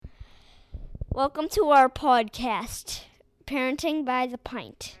Welcome to our podcast, Parenting by the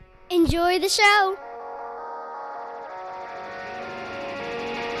Pint. Enjoy the show.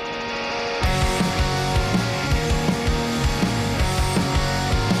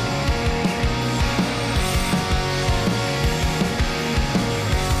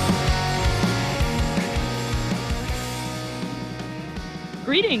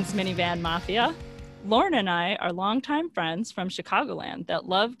 Greetings, Minivan Mafia. Lauren and I are longtime friends from Chicagoland that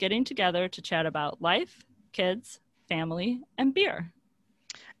love getting together to chat about life, kids, family, and beer.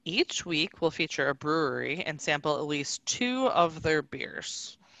 Each week, we'll feature a brewery and sample at least 2 of their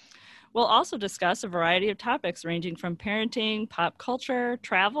beers. We'll also discuss a variety of topics ranging from parenting, pop culture,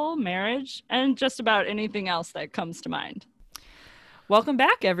 travel, marriage, and just about anything else that comes to mind. Welcome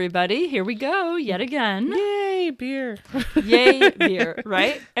back, everybody. Here we go yet again. Yay, beer. Yay, beer,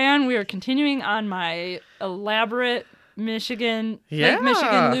 right? And we are continuing on my elaborate Lake Michigan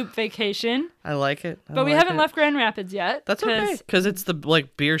loop vacation. I like it. But we haven't left Grand Rapids yet. That's okay, because it's the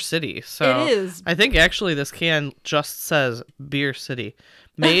beer city. So it is. I think actually this can just says Beer City,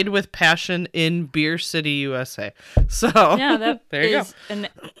 made with passion in Beer City, USA. So yeah, that there you is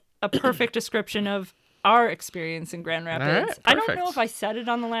a perfect description of our experience in Grand Rapids. Right, I don't know if I said it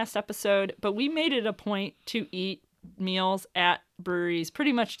on the last episode, but we made it a point to eat meals at breweries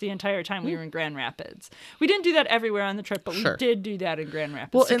pretty much the entire time we were in Grand Rapids. We didn't do that everywhere on the trip, but we did do that in Grand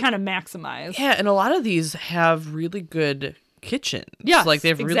Rapids to kind of maximize. Yeah, and a lot of these have really good kitchens. Yes, like they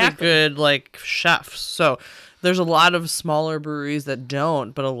have really good chefs. So there's a lot of smaller breweries that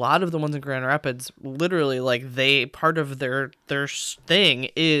don't, but a lot of the ones in Grand Rapids, literally, part of their thing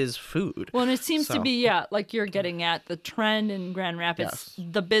is food. Well, and it seems to be, like you're getting at the trend in Grand Rapids,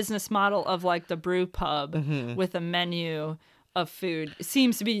 the business model of the brew pub with a menu of food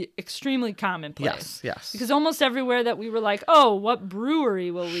seems to be extremely commonplace. Yes. Because almost everywhere that we were like, oh, what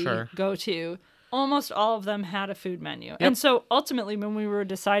brewery will we go to? Almost all of them had a food menu. Yep. And so ultimately, when we were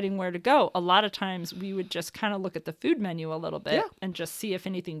deciding where to go, a lot of times we would just kind of look at the food menu a little bit and just see if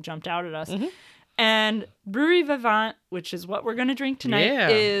anything jumped out at us. Mm-hmm. And Brewery Vivant, which is what we're going to drink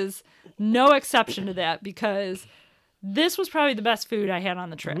tonight, is no exception to that, because this was probably the best food I had on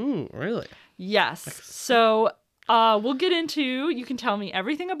the trip. Ooh, really? Yes. So we'll get into, you can tell me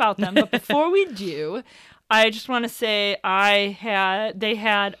everything about them. But before we do, I just want to say they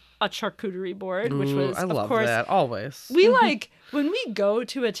had a charcuterie board, which was, I love of course, that always. We when we go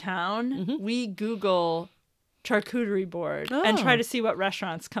to a town, we Google charcuterie board and try to see what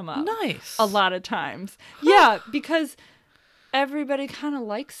restaurants come up. Nice. A lot of times. Yeah, because everybody kind of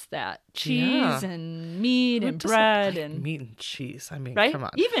likes that cheese and meat and bread and meat and cheese. I mean, right? come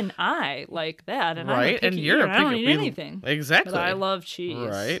on. Even I like that, and right, and you're I don't eat anything. Exactly. But I love cheese.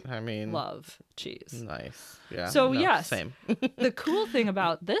 Right. I mean, love cheese. Nice. Yeah. So yes, same. The cool thing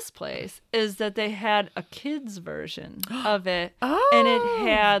about this place is that they had a kids version of it, and it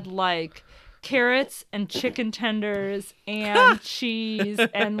had carrots and chicken tenders and cheese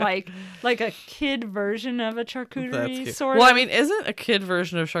and like a kid version of a charcuterie sort of. Well, I mean, isn't a kid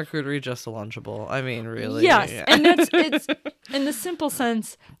version of charcuterie just a Lunchable? I mean, really? Yes, and it's in the simple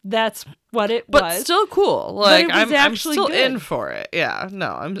sense that's what it was. But still cool. I'm still good. in for it. Yeah,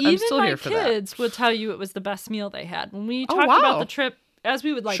 no, I'm still here for that. Even my kids would tell you it was the best meal they had. When we talked about the trip, as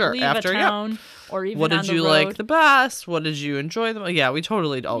we would leave a town or even what on did the you road. Like the best? What did you enjoy the most? Yeah, we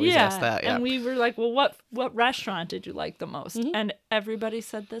totally always ask that. Yeah, and we were like, well, what restaurant did you like the most? And everybody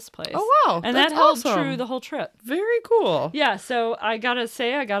said this place. Oh wow, and that held true the whole trip. Very cool. Yeah, so I gotta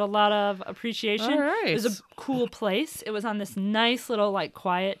say, I got a lot of appreciation. All right. It was a cool place. It was on this nice little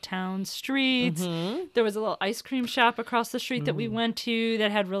quiet town street. There was a little ice cream shop across the street that we went to that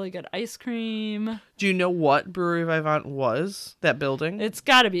had really good ice cream. Do you know what Brewery Vivant was? That building? It's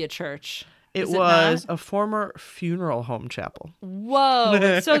got to be a church. It was a former funeral home chapel.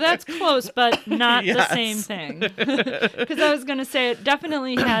 Whoa. So that's close, but not the same thing. Because I was going to say it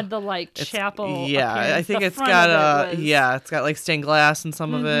definitely had the chapel. Yeah, appearance. I think the it's got it's got stained glass in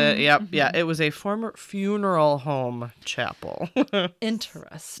some of it. Yep. Yeah, it was a former funeral home chapel.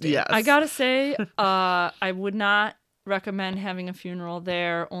 Interesting. Yes. I got to say, I would not recommend having a funeral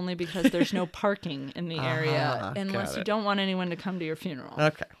there, only because there's no parking in the area unless you don't want anyone to come to your funeral.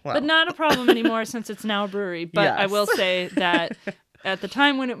 Okay. Well. But not a problem anymore since it's now a brewery. But I will say that at the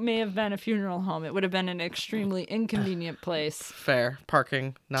time when it may have been a funeral home, it would have been an extremely inconvenient place. Fair.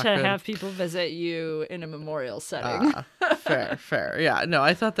 Parking, not to good. have people visit you in a memorial setting. Fair. Yeah, no,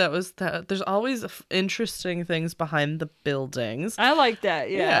 I thought that was that. There's always interesting things behind the buildings. I like that,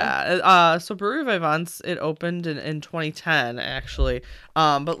 yeah. Yeah. So Brewery Vivance, it opened in 2010, actually.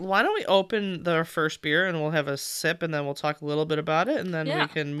 But why don't we open the first beer and we'll have a sip and then we'll talk a little bit about it and then we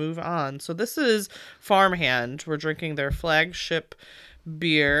can move on. So this is Farmhand. We're drinking their flagship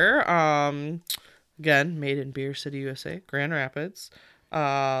beer. Again, made in Beer City, USA, Grand Rapids.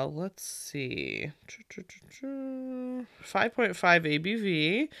 Let's see. 5.5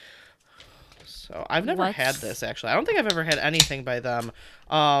 ABV. So I've never had this, actually. I don't think I've ever had anything by them.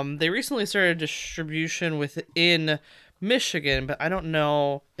 They recently started distribution within Michigan, but I don't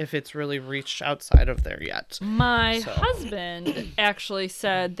know if it's really reached outside of there yet. My husband actually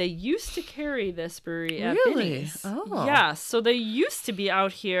said they used to carry this brewery at Binny's. Oh. Yeah, so they used to be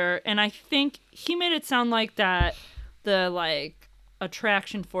out here, and I think he made it sound like that the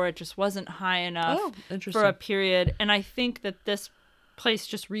attraction for it just wasn't high enough for a period, and I think that this place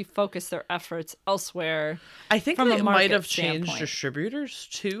just refocused their efforts elsewhere. I think from they might have standpoint. changed distributors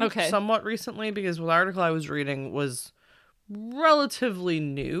too somewhat recently, because the article I was reading was relatively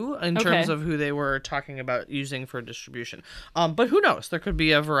new in terms of who they were talking about using for distribution. But who knows? There could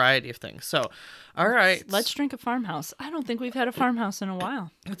be a variety of things. So, all right. Let's drink a Farmhouse. I don't think we've had a Farmhouse in a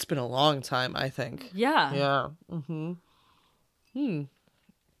while. It's been a long time, I think. Yeah. Yeah. Mm-hmm.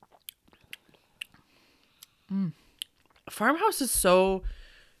 Farmhouse is so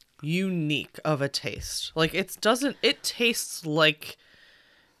unique of a taste. Like it tastes like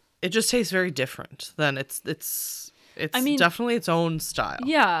it just tastes very different than it's definitely its own style.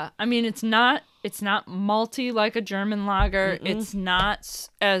 Yeah. I mean, it's not malty like a German lager. Mm-mm. It's not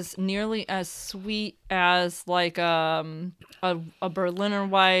as nearly as sweet as like a Berliner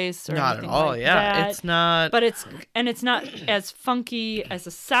Weiss or not anything at all. like Yeah, that. it's not. But it's not as funky as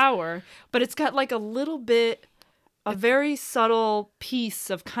a sour, but it's got like a very subtle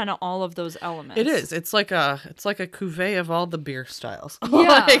piece of kind of all of those elements. It is. It's like a cuvee of all the beer styles.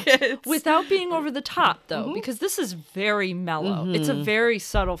 Yeah. Without being over the top though, because this is very mellow. It's a very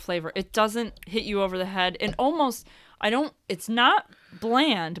subtle flavor. It doesn't hit you over the head, and it's not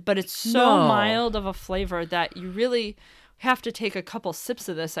bland, but it's so mild of a flavor that you really have to take a couple sips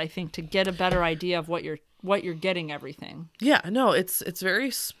of this, I think, to get a better idea of what you're getting everything. Yeah, no, it's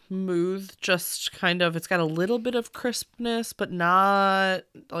very smooth, just kind of, it's got a little bit of crispness, but not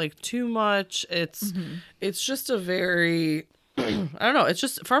like too much. It's just a very, I don't know, it's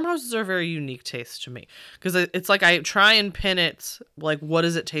just, farmhouses are a very unique taste to me, because it's like I try and pin it, like, what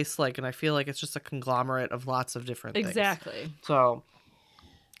does it taste like? And I feel like it's just a conglomerate of lots of different things. Exactly. So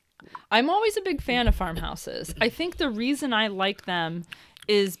I'm always a big fan of farmhouses. I think the reason I like them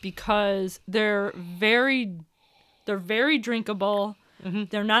is because they're very drinkable. Mm-hmm.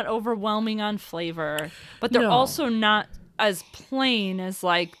 They're not overwhelming on flavor, but they're also not as plain as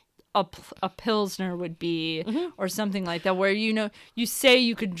like a Pilsner would be, or something like that, where you say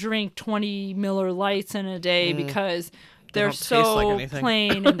you could drink 20 Miller Lights in a day because they're so like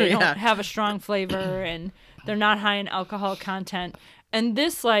plain and they don't have a strong flavor and they're not high in alcohol content. And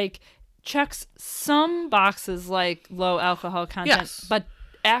this checks some boxes like low alcohol content, but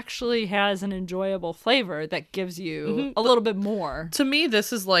actually has an enjoyable flavor that gives you a little bit more. To me,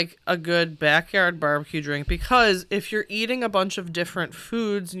 this is like a good backyard barbecue drink, because if you're eating a bunch of different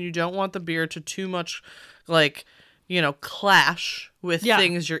foods and you don't want the beer to too much clash with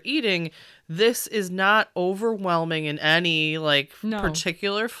things you're eating, this is not overwhelming in any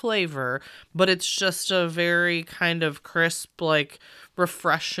particular flavor, but it's just a very kind of crisp,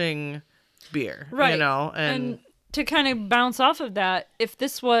 refreshing beer, right? And to kind of bounce off of that, if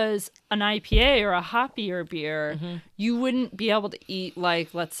this was an IPA or a hoppier beer, you wouldn't be able to eat,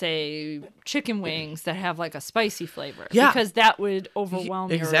 let's say, chicken wings that have a spicy flavor. Yeah. Because that would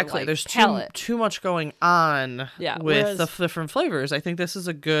overwhelm your There's palate. too much going on with the different flavors. I think this is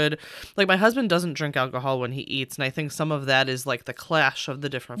a good, my husband doesn't drink alcohol when he eats, and I think some of that is the clash of the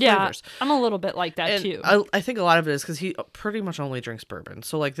different flavors. I'm a little bit like that too. I think a lot of it is because he pretty much only drinks bourbon.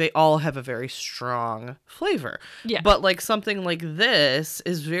 So they all have a very strong flavor. Yeah. But something like this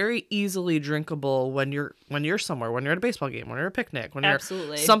is very easily drinkable when you're somewhere, when you're at a baseball game, when you're at a picnic, when you're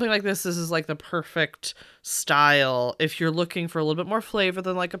something like this. This is the perfect style. If you're looking for a little bit more flavor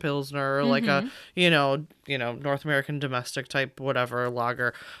than like a Pilsner or like a, North American domestic type, whatever,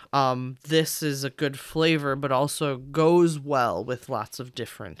 lager, this is a good flavor, but also goes well with lots of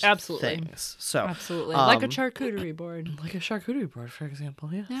different things. So absolutely. Like a charcuterie board. Like a charcuterie board, for example.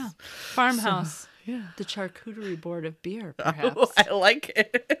 Yes. Yeah. Farmhouse. So, yeah. The charcuterie board of beer, perhaps. Oh, I like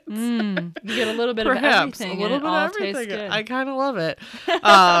it. You get a little bit of Perhaps, everything. a little bit and it all of everything. tastes good. I kind of love it.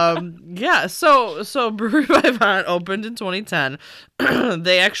 Yeah. So Brewery Vivant opened in 2010.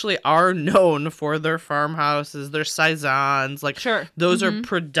 They actually are known for their farmhouses, their saisons. Like, sure. Those are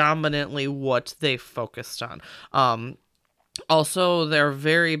predominantly what they focused on. Also, they're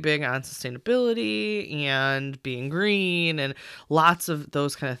very big on sustainability and being green and lots of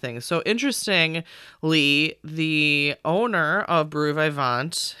those kind of things. So interestingly, the owner of Brewery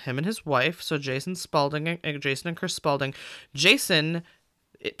Vivant, him and his wife, so Jason and Chris Spalding, Jason,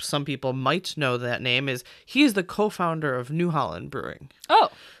 some people might know that name, he is the co-founder of New Holland Brewing. Oh.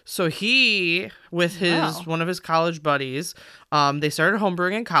 So he, with one of his college buddies, they started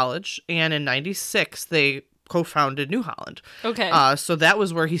homebrewing in college, and in 96, they co-founded New Holland. Okay. So that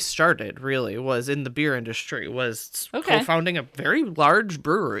was where he started, really, was in the beer industry, was co-founding a very large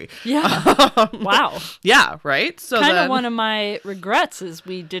brewery. Yeah. Wow. Yeah, right? So kind of one of my regrets is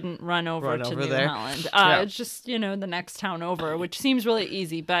we didn't run over to New Holland. It's just, the next town over, which seems really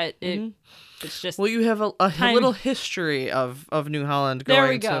easy, but it's just... Well, you have a little history of New Holland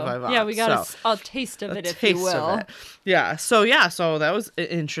going to Vivant. Yeah, we got a taste of it, if you will. Yeah, so that was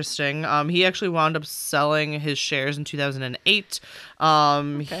interesting. He actually wound up selling his shares in 2008.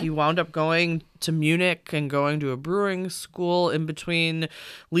 He wound up going to Munich and going to a brewing school in between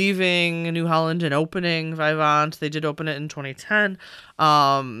leaving New Holland and opening Vivant. They did open it in 2010.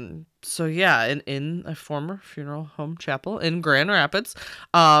 So yeah, in a former funeral home chapel in Grand Rapids.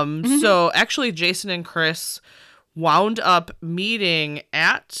 So actually Jason and Chris wound up meeting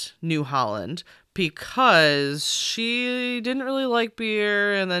at New Holland because she didn't really like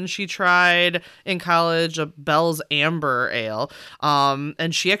beer, and then she tried in college a Bell's Amber Ale,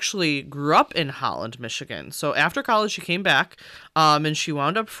 and she actually grew up in Holland, Michigan. So after college, she came back, and she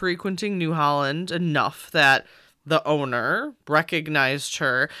wound up frequenting New Holland enough that the owner recognized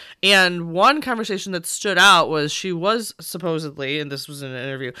her. And one conversation that stood out was she was supposedly, and this was in an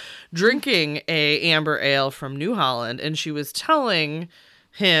interview, drinking a amber ale from New Holland, and she was telling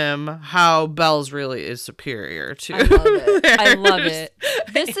him how Bell's really is superior to I love it. I love it.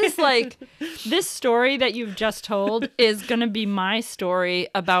 This is like, this story that you've just told is going to be my story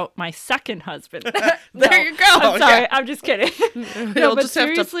about my second husband. There you go. I'm sorry. I'm just kidding. You'll just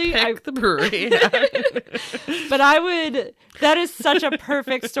have to pick the brewery. But that is such a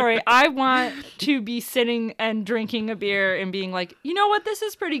perfect story. I want to be sitting and drinking a beer and being like, you know what, this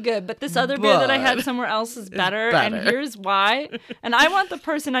is pretty good, but this other beer that I had somewhere else is better. And here's why. And I want the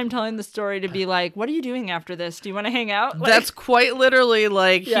person I'm telling the story to be like, what are you doing after this? Do you want to hang out? That's quite literally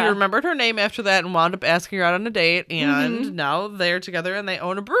like he remembered her name after that and wound up asking her out on a date, and now they're together and they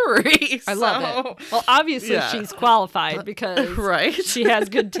own a brewery. I love it. Well, obviously she's qualified because she has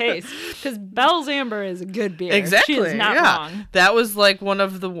good taste. Because Bell's Amber is a good beer. Exactly. She is not wrong. That was like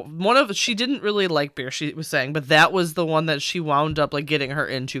she didn't really like beer, she was saying, but that was the one that she wound up like getting her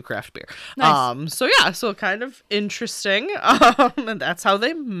into craft beer. Nice. So kind of interesting. And that's how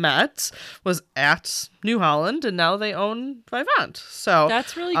they met, was at New Holland, and now they own Vivant. So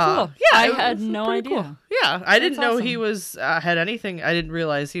that's really cool. I had no idea. Cool. Yeah, I didn't know he was had anything. I didn't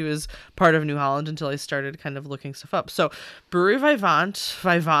realize he was part of New Holland until I started kind of looking stuff up. So Brewery Vivant.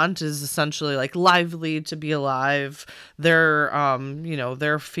 Vivant is essentially like lively to be alive. Their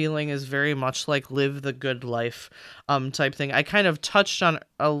their feeling is very much like live the good life type thing. I kind of touched on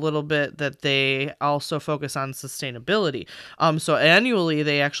a little bit that they also focus on sustainability. So annually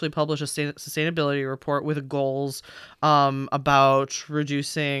they actually publish a sustainability report with goals about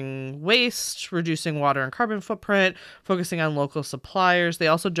reducing waste, reducing water and carbon footprint, focusing on local suppliers. They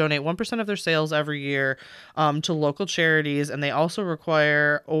also donate 1% of their sales every year to local charities, and they also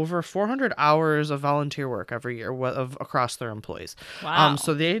require over 400 hours of volunteer work every year across their employees. Wow.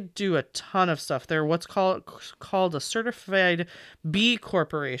 So they do a ton of stuff. They're what's called a certified B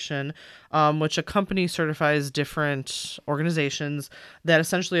Corporation, which a company certifies different organizations that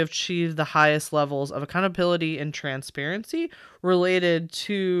essentially have achieved the highest levels of accountability and transparency related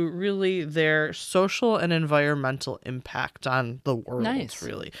to really their social and environmental impact on the world. Nice.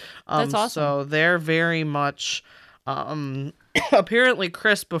 Really. That's awesome. So they're very much apparently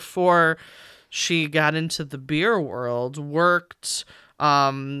Chris, before she got into the beer world, worked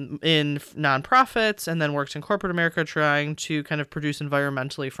in nonprofits and then works in corporate America trying to kind of produce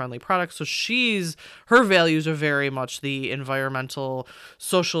environmentally friendly products. So her values are very much the environmental,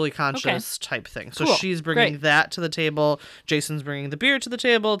 socially conscious type thing. So cool. she's bringing that to the table. Jason's bringing the beer to the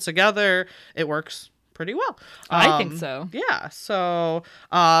table. Together, it works pretty well. I think so. Yeah. So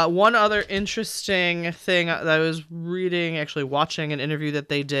one other interesting thing that I was watching an interview that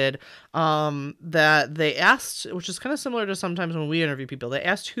they did, that they asked, which is kind of similar to sometimes when we interview people, they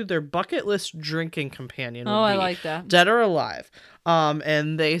asked who their bucket list drinking companion would be. I like that. Dead or alive.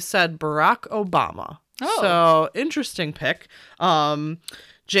 And they said Barack Obama. Oh. So interesting pick.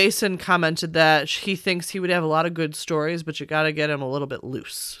 Jason commented that he thinks he would have a lot of good stories, but you got to get him a little bit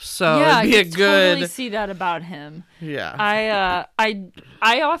loose. So it'd be I totally see that about him. Yeah.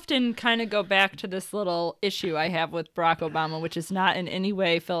 I often kind of go back to this little issue I have with Barack Obama, which is not in any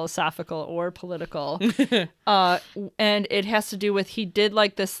way philosophical or political. And it has to do with he did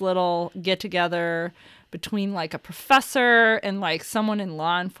like this little get together between like a professor and like someone in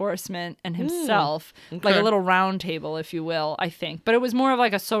law enforcement and himself, like a little round table, if you will, I think. But it was more of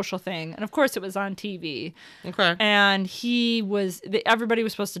like a social thing. And of course it was on TV. Okay. And everybody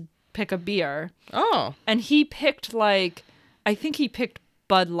was supposed to pick a beer. Oh. And he picked I think he picked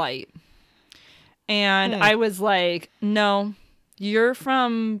Bud Light. And I was like, no, you're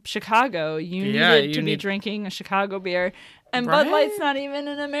from Chicago. You needed to be drinking a Chicago beer. And Bud Light's not even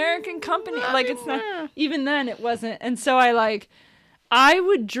an American company. It's not, even then it wasn't. And so I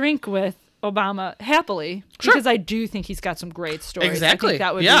would drink with Obama happily because I do think he's got some great stories. Exactly. I think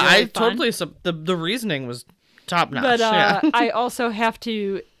that would be really fun. Totally, the reasoning was top notch. But I also have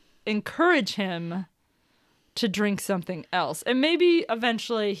to encourage him to drink something else. And maybe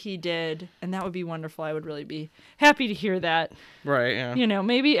eventually he did, and that would be wonderful. I would really be happy to hear that. Right, yeah.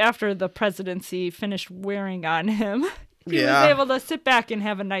 Maybe after the presidency finished wearing on him, he was able to sit back and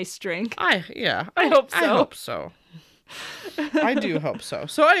have a nice drink. I hope so. I hope so. I do hope so.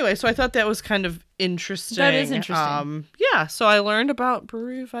 So anyway, I thought that was kind of interesting. That is interesting. So I learned about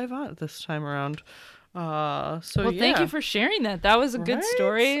Brewery Vivant this time around. Thank you for sharing that. That was a good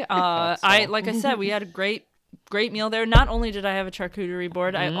story. Like I said, we had a great meal there. Not only did I have a charcuterie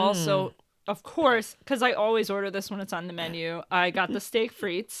board, I also, of course, because I always order this when it's on the menu, I got the steak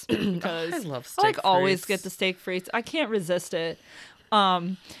frites because I love steak frites. Always get the steak frites. I can't resist it.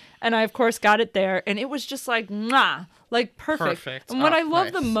 And I, of course, got it there, and it was just mwah, perfect. And what I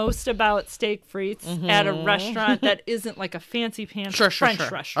love the most about steak frites at a restaurant that isn't like a fancy pants French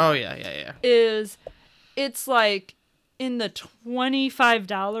restaurant. Oh, yeah. Is it's in the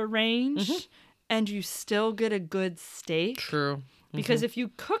 $25 range, and you still get a good steak. True. Because if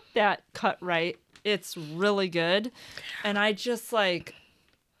you cook that cut right, it's really good. And I just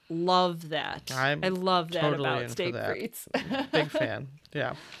love that. I love that totally about steak frites. Big fan.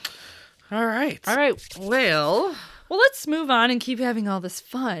 Yeah. All right. Well, let's move on and keep having all this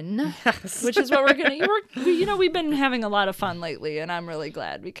fun. Yes. Which is what we're going to... We've been having a lot of fun lately, and I'm really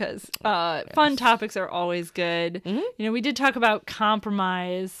glad because fun topics are always good. We did talk about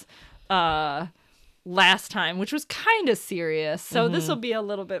compromise last time, which was kind of serious. So this will be a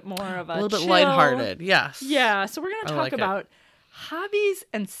little bit more of a bit lighthearted. Yes. Yeah. So we're going to talk about hobbies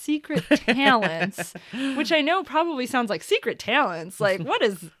and secret talents, which I know probably sounds like secret talents. What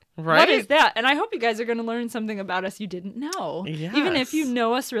is that? And I hope you guys are going to learn something about us you didn't know, even if you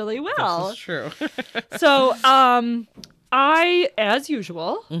know us really well. This is true. So, I, as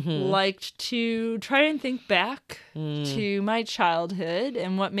usual, liked to try and think back to my childhood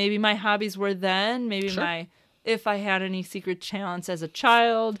and what maybe my hobbies were then, if I had any secret talents as a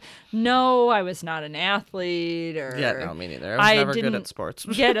child. No, I was not an athlete no, me neither. I was never good at sports.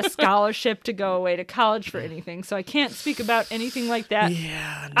 Get a scholarship to go away to college for anything, so I can't speak about anything like that.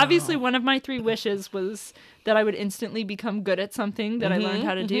 Yeah, no. Obviously, one of my 3 wishes was that I would instantly become good at something that I learned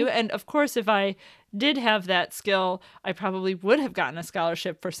how to do. And of course, if I did have that skill, I probably would have gotten a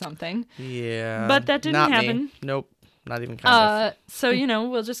scholarship for something. Yeah. But that didn't happen. Me. Nope. Not even kind of. So,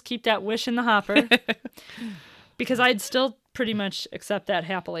 we'll just keep that wish in the hopper. Because I'd still pretty much accept that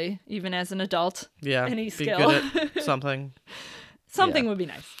happily, even as an adult. Yeah. Any skill. Be good at something. Something would be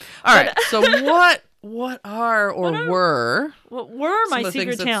nice. All right. So what were my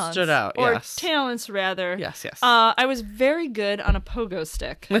secret talents? Stood out? Or talents, rather. Yes. I was very good on a pogo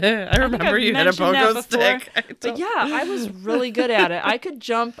stick. I remember you had a pogo stick. But yeah, I was really good at it. I could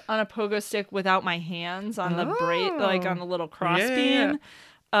jump on a pogo stick without my hands on the on the little cross beam.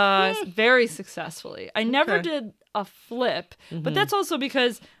 Very successfully. I never did a flip, but that's also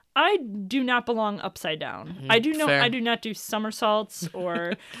because I do not belong upside down. I do not do somersaults,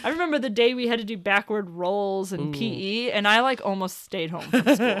 or I remember the day we had to do backward rolls in PE, and I like almost stayed home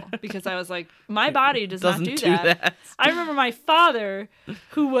from school because I was like, my body does not do that. I remember my father,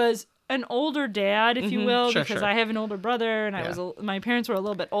 who was an older dad, if you will, because I have an older brother, and my parents were a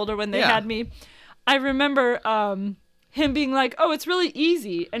little bit older when they had me. I remember him being like, "Oh, it's really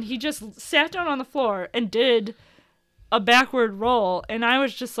easy," and he just sat down on the floor and did a backward roll, and I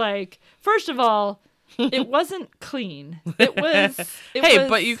was just like, first of all, it wasn't clean. But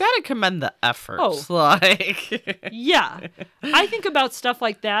you gotta commend the effort. Yeah, I think about stuff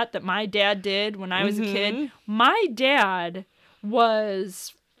like that my dad did when I was a kid. My dad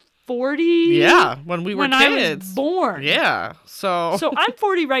was 40. Yeah, when we were kids. I was born. Yeah, so I'm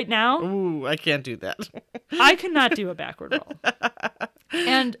 40 right now. Ooh, I can't do that. I cannot do a backward roll.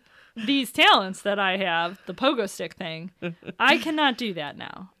 And these talents that I have, the pogo stick thing, I cannot do that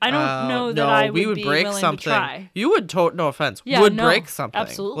now. I don't know that I would be break willing something. to try. You would, no offense, break something.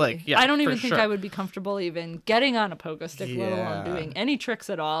 Absolutely. I don't even think I would be comfortable even getting on a pogo stick, let alone doing any tricks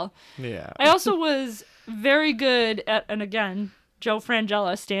at all. Yeah. I also was very good at, and again, Joe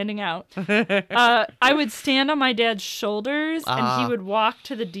Frangella standing out. I would stand on my dad's shoulders and he would walk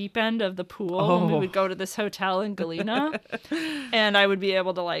to the deep end of the pool when we would go to this hotel in Galena. And I would be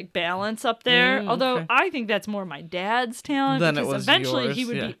able to like balance up there. Although I think that's more my dad's talent then because it was eventually yours. he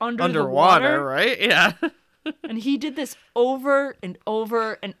would be underwater, the water, right? Yeah. And he did this over and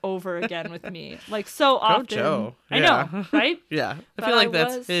over and over again with me. Like so often. Joe. I know, right? Yeah. I feel like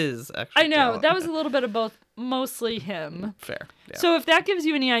that's his extra I know. talent. That was a little bit of both, mostly him. Fair. Yeah. So if that gives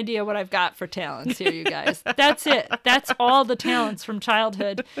you any idea what I've got for talents here, you guys, that's it. That's all the talents from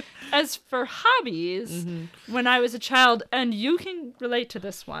childhood. As for hobbies, when I was a child, and you can relate to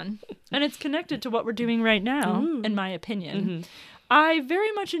this one, and it's connected to what we're doing right now, in my opinion, I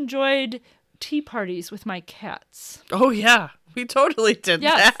very much enjoyed tea parties with my cats. Oh, yeah. We totally did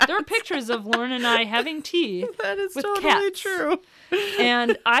that. Yes, there are pictures of Lauren and I having tea That is with totally cats. true.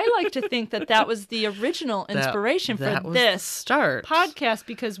 And I like to think that was the original inspiration for this podcast,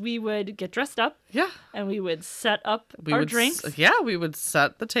 because we would get dressed up. Yeah. And we would set up our drinks. We would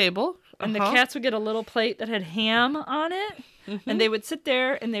set the table. And the cats would get a little plate that had ham on it. And they would sit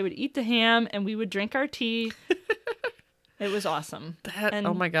there and they would eat the ham and we would drink our tea. It was awesome.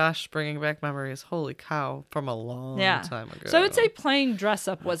 Oh my gosh, bringing back memories. Holy cow, from a long time ago. So I would say playing dress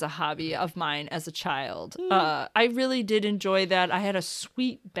up was a hobby of mine as a child. I really did enjoy that. I had a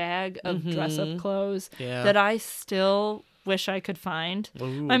sweet bag of dress up clothes that I still wish I could find. Ooh.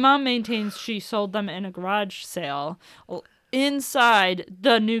 My mom maintains she sold them in a garage sale inside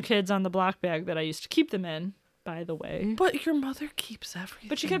the New Kids on the Block bag that I used to keep them in. By the way. But your mother keeps everything.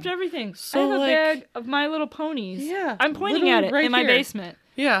 But she kept everything. So, I have a bag of My Little Ponies. Yeah. I'm pointing at it in my basement.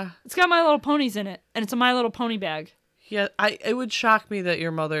 Yeah. It's got My Little Ponies in it, and it's a My Little Pony bag. Yeah, it would shock me that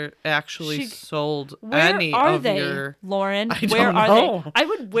your mother actually sold any Where are of they, your... Lauren? Where are know. they? I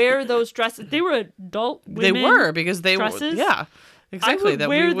would wear those dresses. They were adult women. They were, because they dresses. were... Yeah. Exactly, that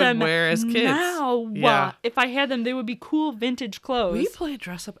we would wear as kids. Now, yeah. If I had them, they would be cool vintage clothes. We played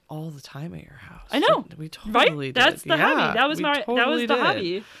dress up all the time at your house. I know. We totally did. That's the hobby. That was the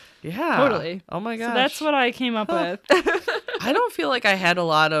hobby. Yeah. Totally. Oh my gosh. So that's what I came up with. I don't feel like I had a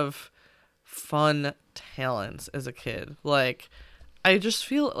lot of fun talents as a kid. Like, I just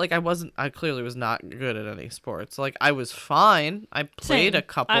feel like I clearly was not good at any sports. Like, I was fine. I played a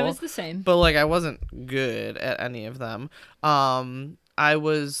couple. I was the same. But, like, I wasn't good at any of them. I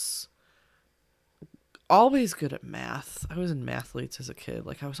was always good at math. I was in mathletes as a kid.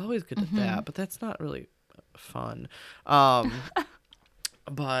 Like, I was always good at that, but that's not really fun.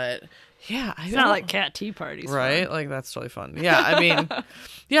 But yeah, it's not like cat tea parties, right? Like, that's totally fun. Yeah, I mean,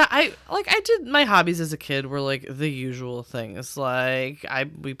 yeah, I did my hobbies as a kid were like the usual things. Like,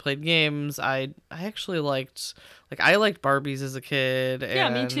 we played games. I actually liked Barbies as a kid. Yeah,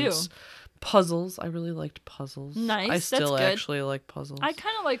 me too. Puzzles. I really liked puzzles. Nice. I still that's good. actually like puzzles. I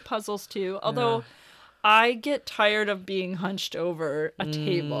kind of like puzzles too, although I get tired of being hunched over a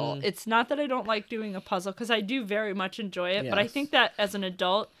table. It's not that I don't like doing a puzzle, because I do very much enjoy it, but I think that as an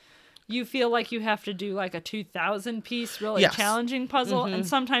adult, you feel like you have to do like a 2,000 piece really challenging puzzle, and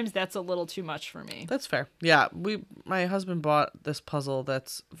sometimes that's a little too much for me. That's fair. Yeah, my husband bought this puzzle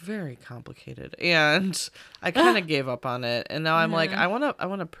that's very complicated, and I kind of gave up on it, and now I'm like, I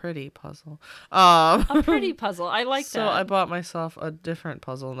want a pretty puzzle. A pretty puzzle. I like that. So I bought myself a different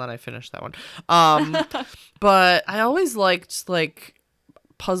puzzle, and then I finished that one. But I always liked like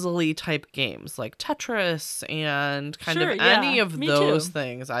puzzly type games like Tetris and kind Sure, of yeah. any of Me those too.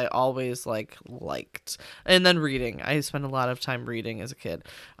 things I always liked. And then reading. I spent a lot of time reading as a kid.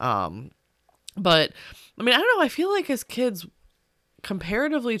 But I mean, I don't know, I feel like as kids,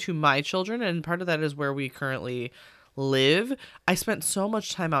 comparatively to my children, and part of that is where we currently live, I spent so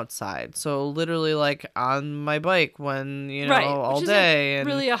much time outside. So literally like on my bike when, Right, all which day. isn't And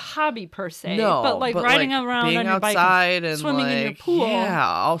really a hobby per se, no, but like riding like, around being on your bike, outside and and swimming in your like, pool.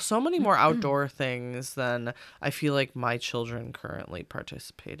 yeah, so many more outdoor things than I feel like my children currently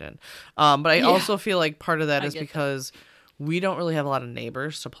participate in. But I Yeah. also feel like part of that I is get that. because we don't really have a lot of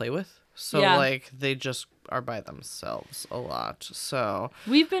neighbors to play with. So Yeah. like they just are by themselves a lot. So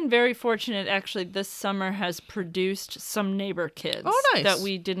We've been very fortunate, actually. This summer has produced some neighbor kids nice. that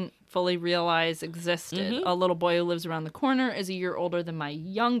we didn't fully realize existed. Mhm. A little boy who lives around the corner is a year older than my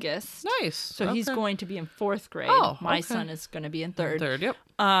youngest. nice. So he's Okay. going to be in 4th grade. Oh, My okay. son is going to be in 3rd. Third, yep.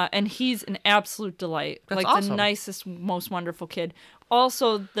 And he's an absolute delight. That's like awesome. the nicest, most wonderful kid.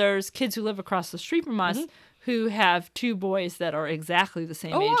 Also, there's kids who live across the street from us who have 2 boys that are exactly the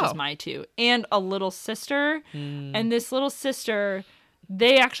same age wow. as my 2, and a little sister. And this little sister,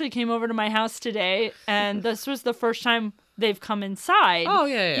 they actually came over to my house today, and this was the first time they've come inside. Oh,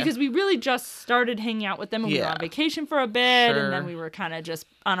 yeah. Because we really just started hanging out with them, and we were Yeah. on vacation for a bit, Sure. and then we were kind of just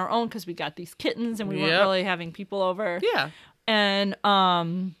on our own because we got these kittens, and we weren't Yep. really having people over. Yeah. And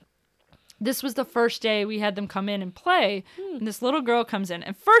this was the first day we had them come in and play. And this little girl comes in.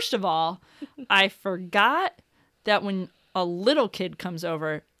 And first of all, I forgot that when a little kid comes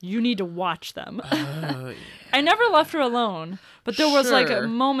over, you need to watch them. Oh, yeah. I never left her alone, but there was like a Sure.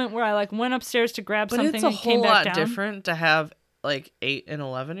 moment where I like went upstairs to grab But something it's a and came whole back lot down. different to have like 8 and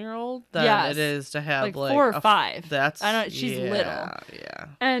 11-year-old than Yes. it is to have Like like 4 or a 5. That's I know she's little. Yeah.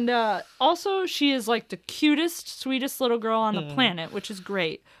 And also, she is like the cutest, sweetest little girl on the planet, which is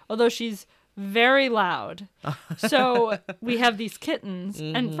great. Although she's very loud. So we have these kittens.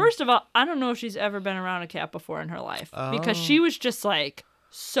 And first of all, I don't know if she's ever been around a cat before in her life because she was just like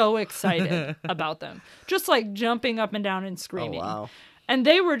so excited about them. Just like jumping up and down and screaming. Oh, wow. And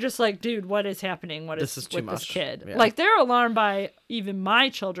they were just like, dude, what is happening? What This is is too with this much. kid? Yeah. Like, they're alarmed by even my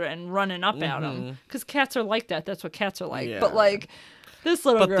children running up at them. Because cats are like that. That's what cats are like. Yeah. But, like, this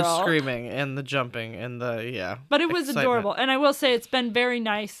little But girl. the screaming and the jumping and the But it was excitement. adorable. And I will say it's been very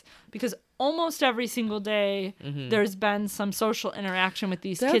nice because almost every single day there's been some social interaction with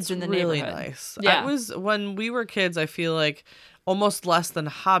these That's kids in the really neighborhood. nice. Yeah. It was when we were kids, I feel like almost less than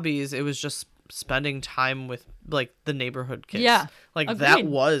hobbies, it was just spending time with like the neighborhood kids. Yeah, Like that agreed.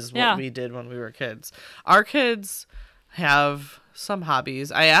 was what Yeah. we did when we were kids. Our kids have some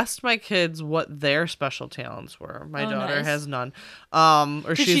hobbies. I asked my kids what their special talents were. My Oh, daughter nice. has none. Or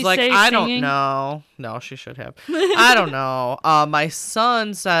Did she's she like, say I don't singing? know. No, she should have. I don't know. My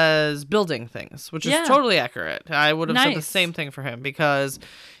son says building things, which is Yeah. totally accurate. I would have said the Nice. same thing for him because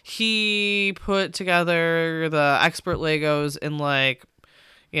he put together the expert Legos in like,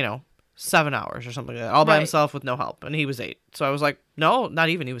 7 hours or something like that, all by Right. himself with no help. And he was 8. So I was like, no, not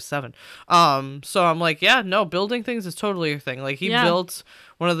even. He was 7. So I'm like, yeah, no, building things is totally your thing. Like he Yeah. built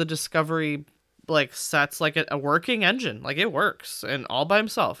one of the Discovery like sets, like a working engine. Like it works and all by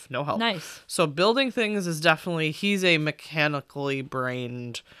himself, no help. Nice. So building things is definitely, he's a mechanically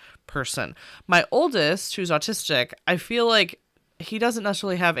brained person. My oldest, who's autistic, I feel like he doesn't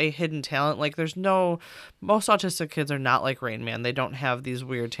necessarily have a hidden talent. Like most autistic kids are not like Rain Man. They don't have these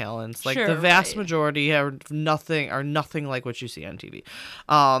weird talents. Like Sure, the vast right. majority are nothing like what you see on TV.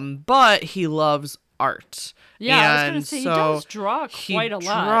 But he loves art. Yeah, I was And going to say, he so does draw quite a lot. He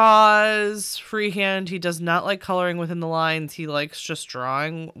draws freehand. He does not like coloring within the lines. He likes just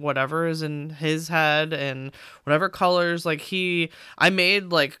drawing whatever is in his head and whatever colors. Like I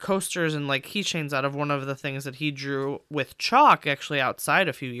made like coasters and like keychains out of one of the things that he drew with chalk actually outside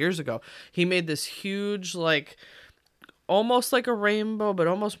a few years ago. He made this huge like almost like a rainbow, but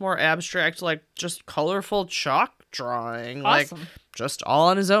almost more abstract, like just colorful chalk drawing. Awesome. Like just all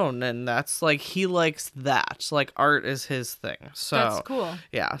on his own. And that's like, he likes that. Like art is his thing. So That's cool.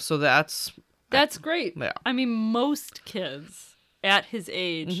 yeah. So that's Great. Yeah. I mean, most kids at his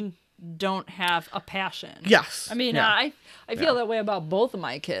age don't have a passion. yes. I mean, yeah. I feel that way about both of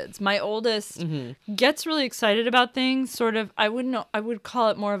my kids. My oldest gets really excited about things, sort of. I would call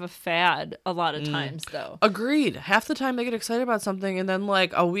it more of a fad a lot of times, though. Agreed. Half the time they get excited about something, and then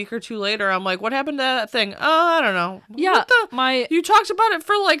like a week or two later, I'm like, "What happened to that thing?" Oh, I don't know. Yeah, What you talked about it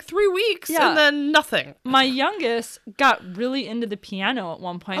for like 3 weeks, Yeah. and then nothing. My youngest got really into the piano at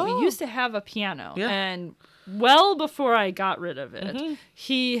one point. Oh. We used to have a piano, Yeah. and well before I got rid of it,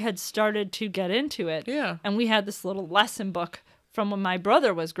 he had started to get into it. Yeah. And we had this little lesson book from when my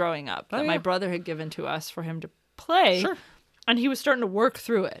brother was growing up that my brother had given to us for him to play. Sure. And he was starting to work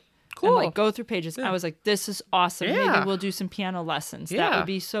through it. Cool. And like go through pages. I was like, this is awesome. Yeah. Maybe we'll do some piano lessons. That Yeah. would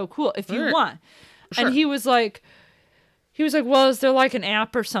be so cool if you Right. want. Sure. And he was like, well, is there like an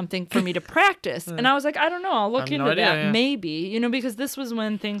app or something for me to practice? And I was like, I don't know. I'll look into no idea, that. yeah. Maybe, because this was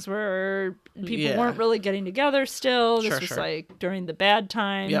when things were, people Yeah. weren't really getting together still. This Sure, was sure. like during the bad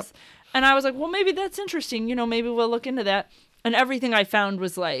times. Yep. And I was like, well, maybe that's interesting. Maybe we'll look into that. And everything I found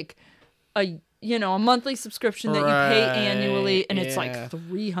was like a monthly subscription that you pay Right, annually, and it's like yeah.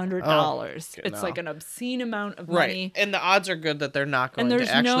 $300. Oh, it's like an obscene amount of Right. money. And the odds are good that they're not going there's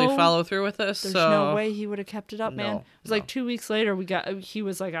to actually no- follow through with this. There's so no way he would have kept it up, man. No, It was like 2 weeks later, he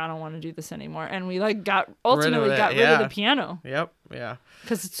was like, I don't want to do this anymore. And we like it, ultimately got rid of yeah. the piano Yep. Yeah.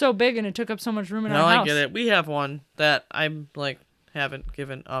 because it's so big and it took up so much room in No, our house. I get it. We have one that I'm like haven't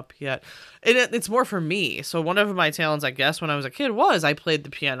given up yet. And it's more for me. So one of my talents, I guess, when I was a kid was I played the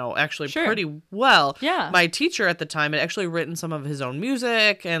piano actually Sure. pretty well. Yeah. My teacher at the time had actually written some of his own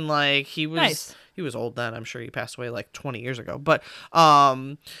music, and like he was Nice. he was old then. I'm sure he passed away like 20 years ago. But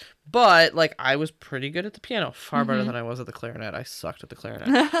like I was pretty good at the piano, far better than I was at the clarinet. I sucked at the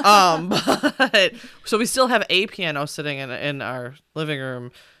clarinet. But so we still have a piano sitting in our living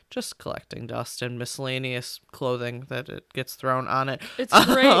room, just collecting dust and miscellaneous clothing that it gets thrown on it. It's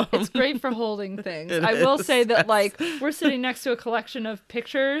great. It's great for holding things. I will say that like we're sitting next to a collection of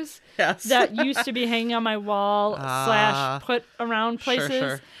pictures Yes. that used to be hanging on my wall / put around places.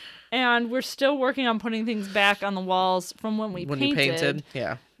 Sure. And we're still working on putting things back on the walls from when we When you painted,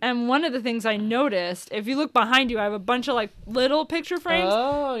 yeah. And one of the things I noticed, if you look behind you, I have a bunch of like little picture frames.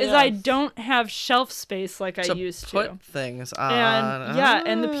 Oh, is I don't have shelf space like I used to. Put things on. And yeah,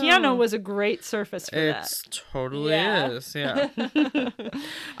 and the piano was a great surface for It's totally Yeah. is, yeah.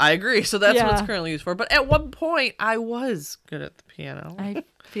 I agree. So that's what it's Yeah. currently used for. But at one point, I was good at the piano. that. I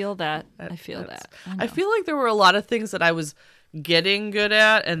feel that. I feel that. I feel like there were a lot of things that I was getting good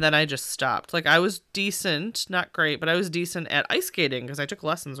at, and then I just stopped. Like I was decent, not great, but I was decent at ice skating because I took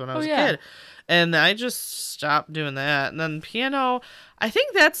lessons when I was a kid, and I just stopped doing that. And then piano, I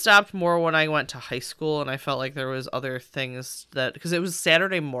think that stopped more when I went to high school, and I felt like there was other things that, because it was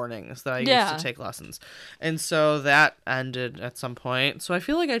Saturday mornings that I used to take lessons, and so that ended at some point. So I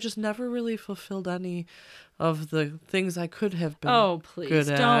feel like I just never really fulfilled any of the things I could have been. Oh, please good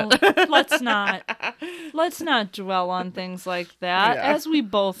at. don't. Let's not dwell on things like that. Yeah. As we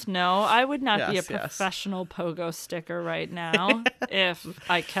both know, I would not be a Yes, yes. professional pogo sticker right now if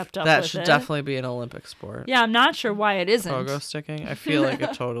I kept up That with should it. definitely be an Olympic sport. Yeah, I'm not sure why it isn't. Pogo sticking? I feel like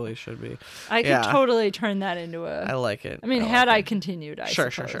it totally should be. I could Yeah. totally turn that into a. I like it. I mean, had I continued, I Sure.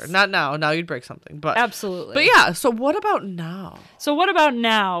 suppose. Not now. Now you'd break something. But Absolutely. But yeah, so what about now? So what about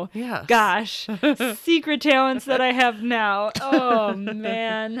now? Yes. Gosh, secret talents that I have now. Oh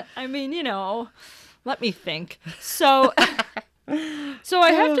man. I mean, let me think. So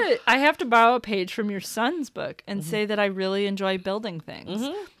I have to borrow a page from your son's book and say that I really enjoy building things.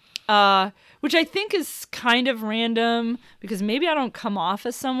 Which I think is kind of random because maybe I don't come off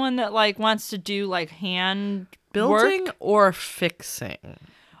as someone that like wants to do like hand Building work. or fixing?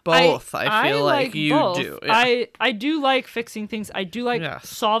 Both, I feel like you both. do. Yeah. I do like fixing things. I do like Yes.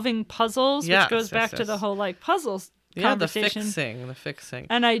 solving puzzles, Yes, which goes yes, back to yes. the whole like puzzles Yeah, the conversation. fixing.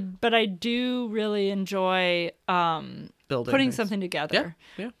 But I do really enjoy Building putting things. something together.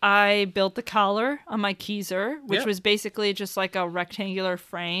 Yeah. I built the collar on my Keyser, which Yeah. was basically just like a rectangular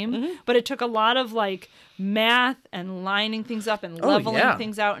frame, Mm-hmm. but it took a lot of like math and lining things up and Oh, leveling yeah.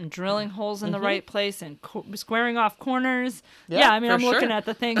 things out and drilling holes in the right place and squaring off corners. Yeah, Yeah, I mean, for I'm looking sure. at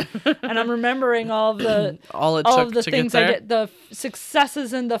the thing and I'm remembering all of the All it all took of the to things get there. I did, the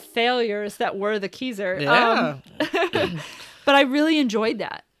successes and the failures that were the Keyser. Yeah. But I really enjoyed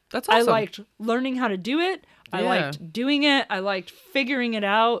that. That's awesome. I liked learning how to do it. I Yeah. liked doing it. I liked figuring it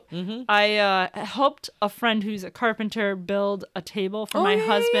out. Mm-hmm. I helped a friend who's a carpenter build a table for my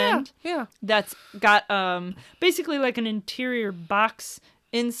husband. Yeah. That's got basically like an interior box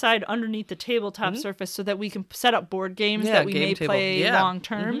inside underneath the tabletop surface so that we can set up board games Yeah, that we game may table. play Yeah. long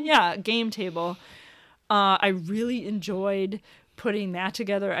term. Yeah, game table. I really enjoyed putting that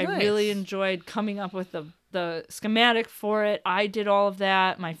together. I really Nice. enjoyed coming up with the schematic for it. I did all of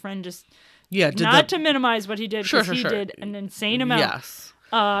that. My friend just Did not to minimize what he did Sure, because sure, he sure. did an insane amount. Yes.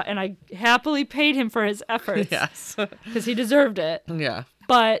 And I happily paid him for his efforts Yes. because he deserved it. Yeah.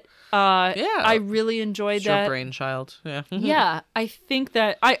 But Yeah. I really enjoyed It's your that. brainchild. Yeah. Yeah, I think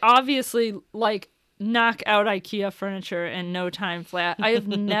that I obviously like knock out IKEA furniture in no time flat. I have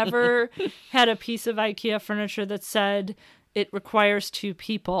never had a piece of IKEA furniture that said it requires 2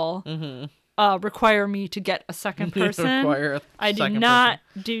 people. require me to get a second person. I did not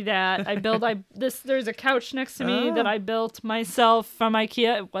do that. There's a couch next to me that I built myself from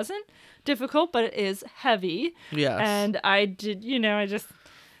IKEA. It wasn't difficult, but it is heavy. Yes. And I did, I just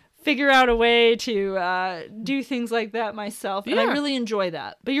figure out a way to do things like that myself. And I really enjoy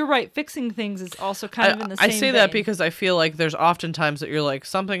that. But you're right. Fixing things is also kind of in the same I say that because I feel like there's often times that you're like,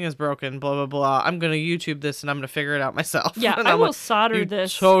 something is broken, blah, blah, blah. I'm going to YouTube this and I'm going to figure it out myself. Yeah, I will solder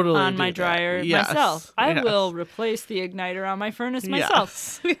this on my dryer myself. I will replace the igniter on my furnace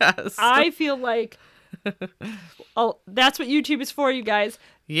myself. Yes. I feel like that's what YouTube is for, you guys.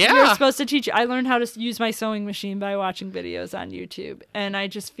 Yeah. You're supposed to teach. I learned how to use my sewing machine by watching videos on YouTube. And I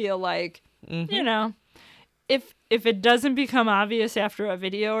just feel like, if it doesn't become obvious after a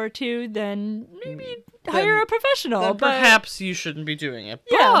video or two, then maybe hire a professional. Then perhaps you shouldn't be doing it.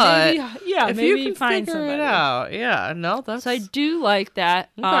 Yeah, if maybe you can find figure somebody. it out. Yeah, no, that's... So I do like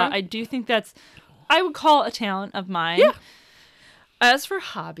that. Okay. I do think I would call a talent of mine. Yeah. As for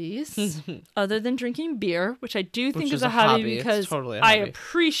hobbies, other than drinking beer, which I do think is a It's hobby because totally a I hobby.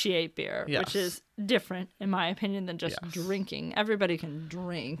 appreciate beer, Yes. which is different, in my opinion, than just Yes. drinking. Everybody can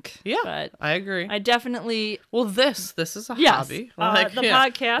drink. Yeah, But I agree. I definitely... Well, this is a Yes. hobby. The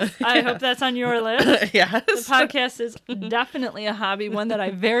podcast, I hope that's on your list. Yes. The podcast is definitely a hobby, one that I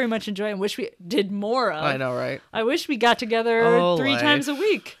very much enjoy and wish we did more of. I know, right? I wish we got together 3 times a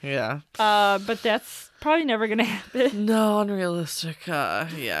week. Yeah. But that's probably never going to happen. No, unrealistic,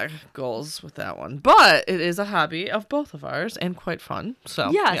 goals with that one. But it is a hobby of both of ours and quite fun.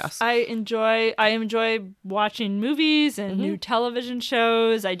 So, yes. I enjoy watching movies and new television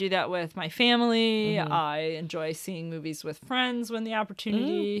shows. I do that with my family. I enjoy seeing movies with friends when the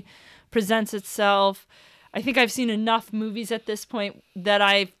opportunity presents itself. I think I've seen enough movies at this point that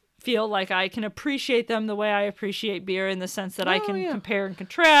I feel like I can appreciate them the way I appreciate beer, in the sense that I can compare and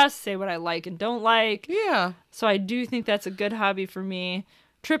contrast, say what I like and don't like. Yeah. So I do think that's a good hobby for me.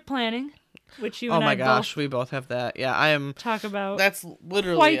 Trip planning, which you and I both we both have that. Yeah, I am talk about. That's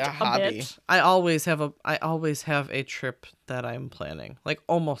literally quite a hobby. bit. I always have a trip that I'm planning. Like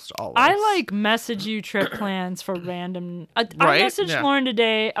almost always. I message you trip plans for random. I Right? messaged Yeah. Lauren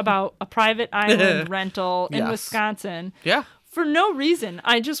today about a private island rental in Yes. Wisconsin Yeah. for no reason.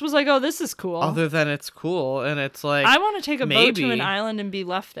 I just was like, "Oh, this is cool." Other than it's cool and it's like I want to take a boat to maybe. an island and be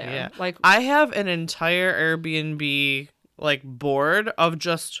left there. Yeah. Like, I have an entire Airbnb board of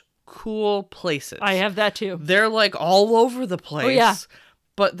just cool places. I have that too. They're all over the place. Oh, yeah.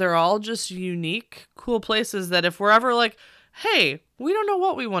 But they're all just unique, cool places that if we're ever hey, we don't know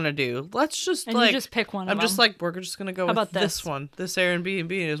what we want to do. Let's just And you just pick one of I'm just them. we're just gonna go How with about this? one. This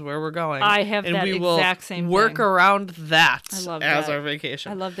Airbnb is where we're going. I have and that we will exact same work thing. around that I love as that. our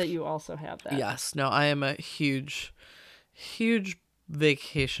vacation. I love that you also have that. Yes. No, I am a huge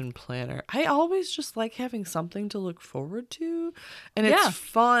vacation planner. I always just like having something to look forward to, and it's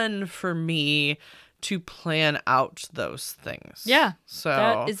fun for me to plan out those things. Yeah. So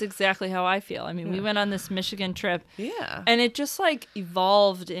that is exactly how I feel. I mean, we went on this Michigan trip. Yeah. And it just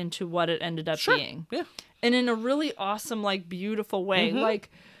evolved into what it ended up being. Yeah. And in a really awesome, beautiful way.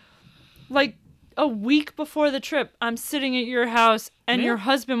 Like a week before the trip, I'm sitting at your house and your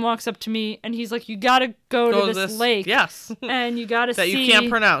husband walks up to me and he's like, "You got to go to this lake." Yes. And you got to see. That you can't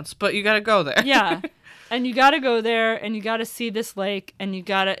pronounce, but you got to go there. Yeah. And you got to go there and you got to see this lake and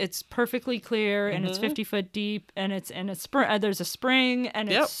it's perfectly clear and it's 50 foot deep and there's a spring and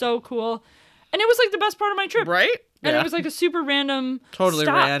it's so cool. And it was the best part of my trip. Right? And Yeah. it was a super random Totally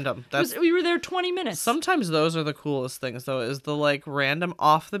stop. random. We were there 20 minutes. Sometimes those are the coolest things, though, is the random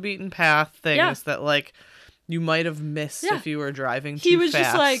off the beaten path things that you might have missed if you were driving too fast. He was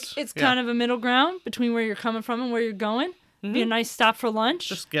just it's kind of a middle ground between where you're coming from and where you're going. Be a nice stop for lunch.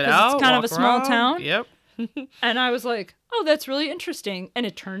 Just get out. It's kind of a walk small around. town. Yep. And I was like, "Oh, that's really interesting." And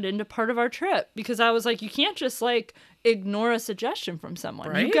it turned into part of our trip because I was like, you can't just ignore a suggestion from someone.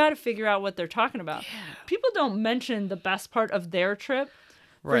 Right? You got to figure out what they're talking about. People don't mention the best part of their trip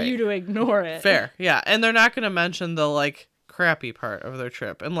for you to ignore it. Fair. Yeah. And they're not going to mention the crappy part of their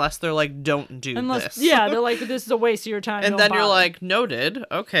trip unless they're don't do this. Yeah, they're like, "This is a waste of your time." And don't then you're bother." noted.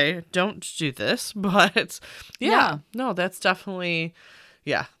 Okay, don't do this. But Yeah. No, that's definitely,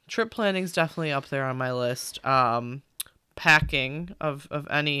 trip planning's definitely up there on my list. Packing of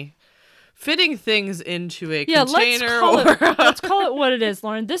any fitting things into a Yeah, container. let's call it what it is,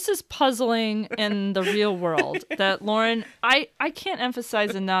 Lauren. This is puzzling in the real world. That Lauren, I can't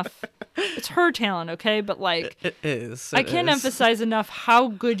emphasize enough. It's her talent, okay? But like, it is. I can't emphasize enough how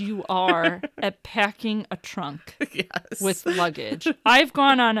good you are at packing a trunk with luggage. I've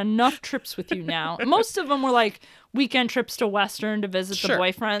gone on enough trips with you now. Most of them were like weekend trips to Western to visit the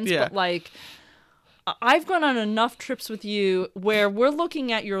boyfriends, but like, I've gone on enough trips with you where we're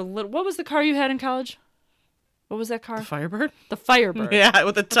looking at your little... What was the car you had in college? What was that car? The Firebird? The Firebird. Yeah,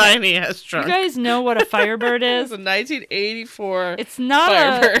 with a tiny ass trunk. You guys know what a Firebird is? It's a 1984 It's not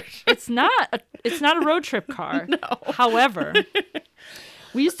Firebird. It's not a road trip car. No. However,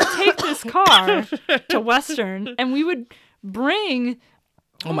 we used to take this car to Western and we would bring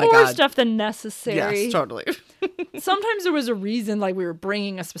more stuff than necessary. Yes, totally. Sometimes there was a reason, like we were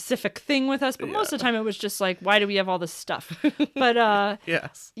bringing a specific thing with us, but most of the time it was just like, why do we have all this stuff? But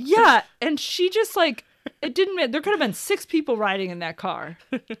yes. Yeah, and she just like, it didn't, there could have been 6 people riding in that car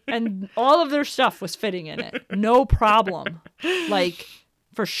and all of their stuff was fitting in it. No problem. Like,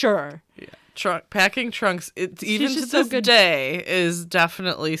 for sure. Yeah. Packing trunks, even to this day, is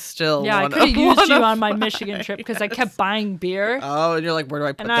definitely still I could have used you on my Michigan trip because I kept buying beer. Oh, and you're like, where do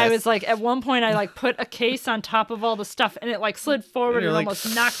I put this? And I was like, at one point, I like put a case on top of all the stuff and it like slid forward and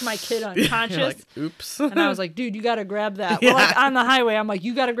almost knocked my kid unconscious. You're like, oops. And I was like, dude, you got to grab that. Well, like on the highway, I'm like,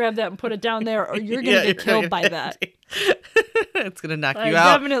 you got to grab that and put it down there or you're going to get killed by that. It's gonna knock you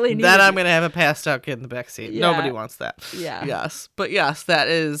out. Definitely then I'm gonna have a passed out kid in the backseat. Yeah. Nobody wants that. Yeah. Yes, but yes, that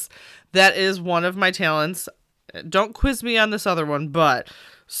is one of my talents. Don't quiz me on this other one, but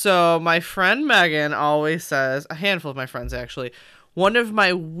so my friend Megan always says, a handful of my friends actually, one of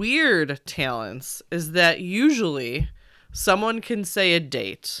my weird talents is that usually someone can say a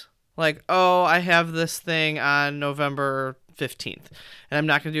date. Like, oh, I have this thing on November 15th. And I'm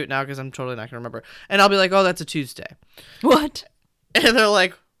not going to do it now because I'm totally not going to remember. And I'll be like, oh, that's a Tuesday. What? And they're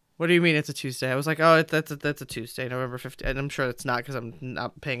like, what do you mean it's a Tuesday? I was like, oh, that's a Tuesday, November 15th. And I'm sure it's not because I'm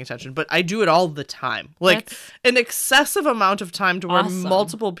not paying attention. But I do it all the time. Like, that's an excessive amount of time to where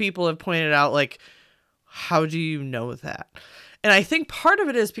multiple people have pointed out, like, how do you know that? And I think part of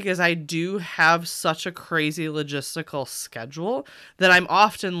it is because I do have such a crazy logistical schedule that I'm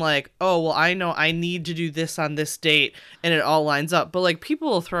often like, oh, well, I know I need to do this on this date and it all lines up. But like people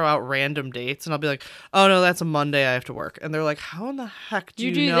will throw out random dates and I'll be like, oh, no, that's a Monday. I have to work. And they're like, how in the heck do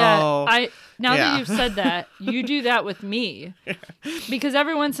you know? That? That you've said that, you do that with me. Because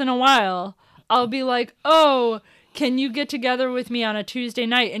every once in a while, I'll be like, oh, can you get together with me on a Tuesday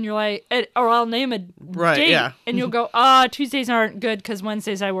night? And you're like, or I'll name a date. Yeah. And you'll go, Tuesdays aren't good because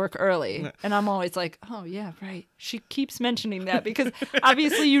Wednesdays I work early. And I'm always like, oh, yeah, right. She keeps mentioning that because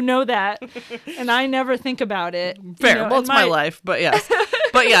obviously you know that. And I never think about it. Fair. You know, well, it's my life. But yes.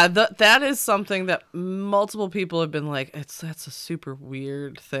 But yeah, that is something that multiple people have been like, that's a super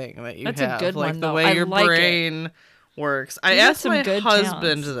weird thing that you have. That's a good like one, the though. way your brain works. I asked my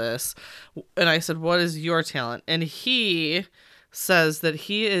husband this, and I said, what is your talent? And he says that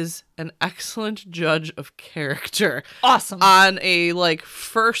he is an excellent judge of character. Awesome. On a like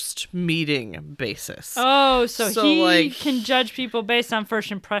first meeting basis. Oh, so he like, can judge people based on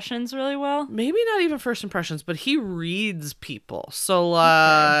first impressions really well? Maybe not even first impressions, but he reads people. So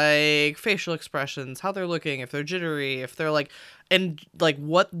like facial expressions, how they're looking, if they're jittery, if they're like, and like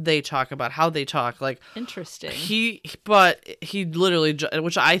what they talk about, how they talk, like interesting. He literally,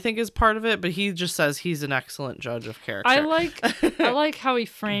 which I think is part of it, but he just says he's an excellent judge of character. I like how he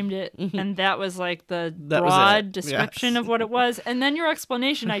framed it, and that was like the broad description of what it was, and then your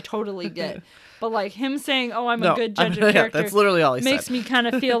explanation I totally get. But like him saying, "Oh, I'm a good judge of character," that's literally all he makes me kind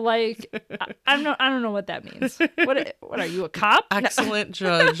of feel like I don't know what that means. What are you, a cop? Excellent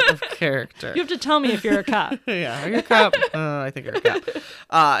judge of character. You have to tell me if you're a cop. Yeah, are you a cop? I think you're a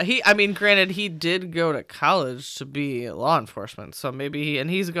cop. Granted, he did go to college to be law enforcement, so maybe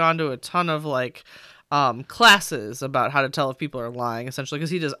he's gone to a ton of like classes about how to tell if people are lying, essentially, because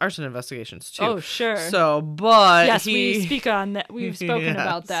he does arson investigations too. Oh, sure. So, but yes, we speak on that. We've spoken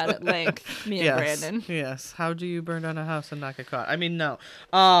about that at length, me and Brandon. Yes. How do you burn down a house and not get caught? I mean, no,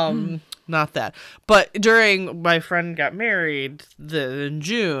 not that. But during my friend got married in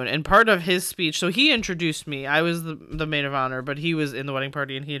June, and part of his speech, so he introduced me. I was the maid of honor, but he was in the wedding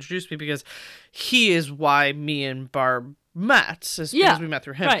party, and he introduced me because he is why me and Barb met, because we met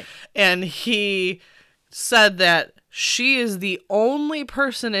through him, right. And he said that she is the only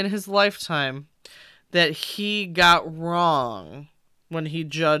person in his lifetime that he got wrong when he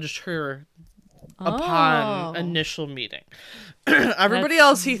judged her upon initial meeting. Everybody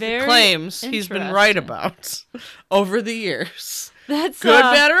else he claims he's been right about over the years. That's good,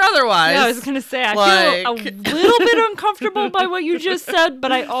 bad, or otherwise. Yeah, I was gonna say I feel a little bit uncomfortable by what you just said,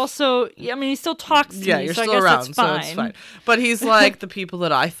 but I also, I mean, he still talks to me, you're so still I guess around, that's fine. so it's fine. But he's like, the people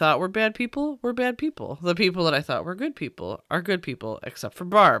that I thought were bad people were bad people. The people that I thought were good people are good people, except for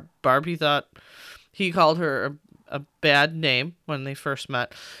Barb. Barb, he called her a bad name when they first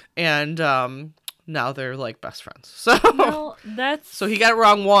met, and now they're like best friends. So well, so he got it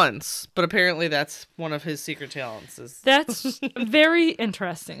wrong once, but apparently that's one of his secret talents. That's very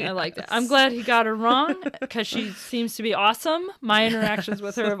interesting. I like that. I'm glad he got her wrong because she seems to be awesome. My interactions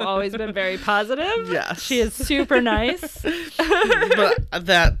with her have always been very positive. Yes, she is super nice. But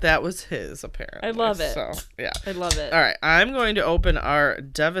that was his, apparently. I love it. So yeah, I love it. All right, I'm going to open our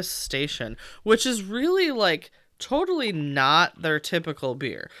Devastation, which is really like totally not their typical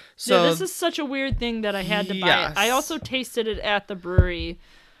beer. So yeah, this is such a weird thing that I had to buy it. I also tasted it at the brewery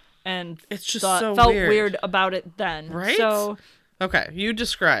and it's just felt weird about it then. Right? So okay, you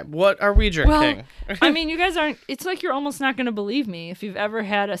describe. What are we drinking? Well, I mean, you guys aren't, it's like you're almost not going to believe me if you've ever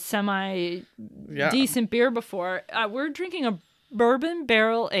had a decent beer before. We're drinking a bourbon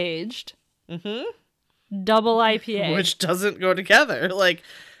barrel aged double IPA. Which doesn't go together. Like,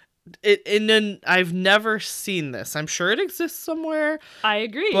 I've never seen this. I'm sure it exists somewhere. I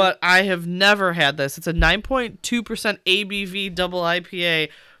agree. But I have never had this. It's a 9.2% ABV double IPA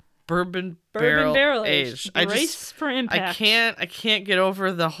bourbon barrel aged. Brace for impact. I can't get over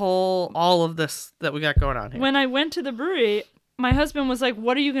all of this that we got going on here. When I went to the brewery, my husband was like,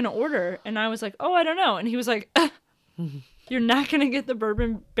 "What are you going to order?" And I was like, "Oh, I don't know." And he was like, "You're not going to get the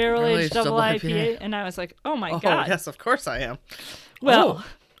bourbon barrel aged double IPA?" And I was like, "Oh my god." Yes, of course I am. Well,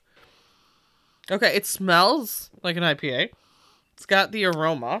 okay, it smells like an IPA. It's got the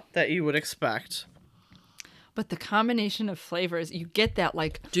aroma that you would expect. But the combination of flavors, you get that,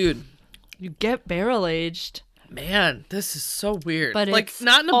 like... Dude. You get barrel aged. Man, this is so weird. But like, it's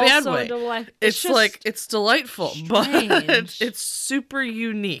not in a bad way. It's like, it's delightful. Strange. But it's super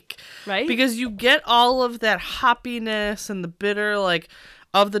unique. Right? Because you get all of that hoppiness and the bitter, like,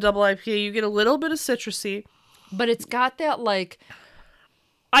 of the double IPA. You get a little bit of citrusy. But it's got that, like...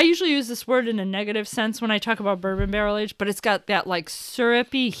 I usually use this word in a negative sense when I talk about bourbon barrel aged, but it's got that like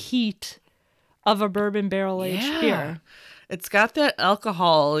syrupy heat of a bourbon barrel aged beer. It's got that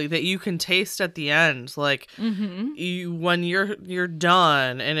alcohol that you can taste at the end, like when you're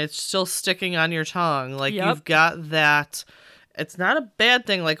done and it's still sticking on your tongue. Like you've got that. It's not a bad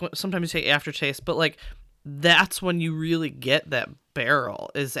thing. Like sometimes you say aftertaste, but like that's when you really get that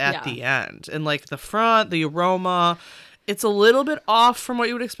barrel is at the end, and like the front, the aroma. It's a little bit off from what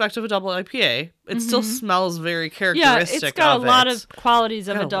you would expect of a double IPA. It still smells very characteristic of it. Yeah, it's got a lot of qualities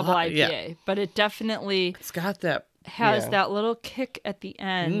of a double IPA, but it definitely it's got that has that little kick at the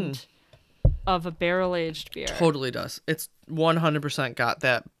end of a barrel-aged beer. Totally does. It's 100% got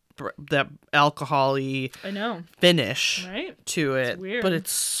that alcohol-y finish to it. It's weird. But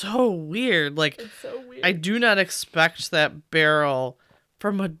it's so weird. Like, it's so weird. I do not expect that barrel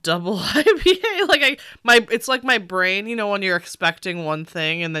from a double IPA. Like it's like my brain, you know, when you're expecting one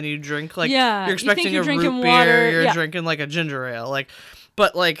thing and then you drink like you're expecting a root beer, you're drinking like a ginger ale. Like,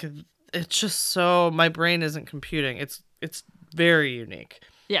 but like it's just so my brain isn't computing. It's very unique.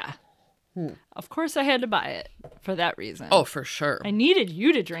 Yeah. Of course I had to buy it for that reason. Oh, for sure. I needed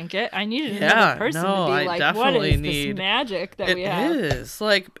you to drink it. I needed another person to be like, what is this magic that we have? It is.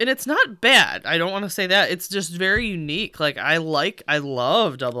 Like, and it's not bad. I don't want to say that. It's just very unique. Like, I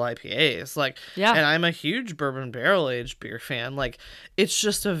love double IPAs. Like, and I'm a huge bourbon barrel aged beer fan. Like, it's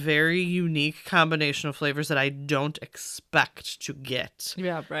just a very unique combination of flavors that I don't expect to get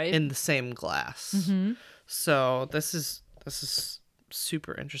in the same glass. So this is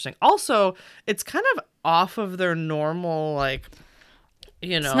super interesting. Also, it's kind of off of their normal, like,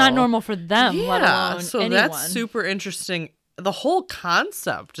 you know, it's not normal for them, let alone so anyone. That's super interesting. The whole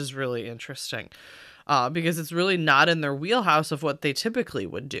concept is really interesting because it's really not in their wheelhouse of what they typically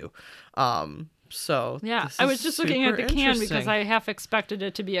would do. So yeah, I was just looking at the can because I half expected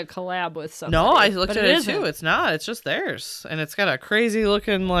it to be a collab with somebody. No, I looked at it too. It's not. It's just theirs, and it's got a crazy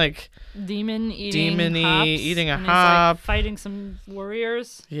looking like demon eating a hop, like fighting some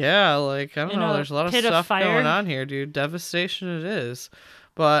warriors. Yeah, like I don't know. There's a lot of stuff going on here, dude. Devastation it is.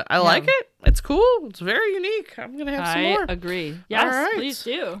 But I like it. It's cool. It's very unique. I'm going to have some more. I agree. Yes, please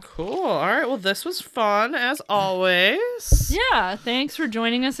do. Cool. All right. Well, this was fun as always. Yeah. Thanks for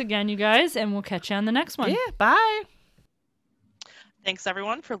joining us again, you guys. And we'll catch you on the next one. Yeah. Bye. Thanks,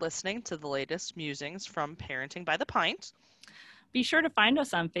 everyone, for listening to the latest musings from Parenting by the Pint. Be sure to find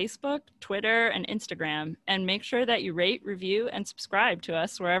us on Facebook, Twitter, and Instagram. And make sure that you rate, review, and subscribe to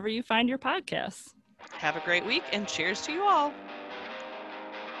us wherever you find your podcasts. Have a great week and cheers to you all.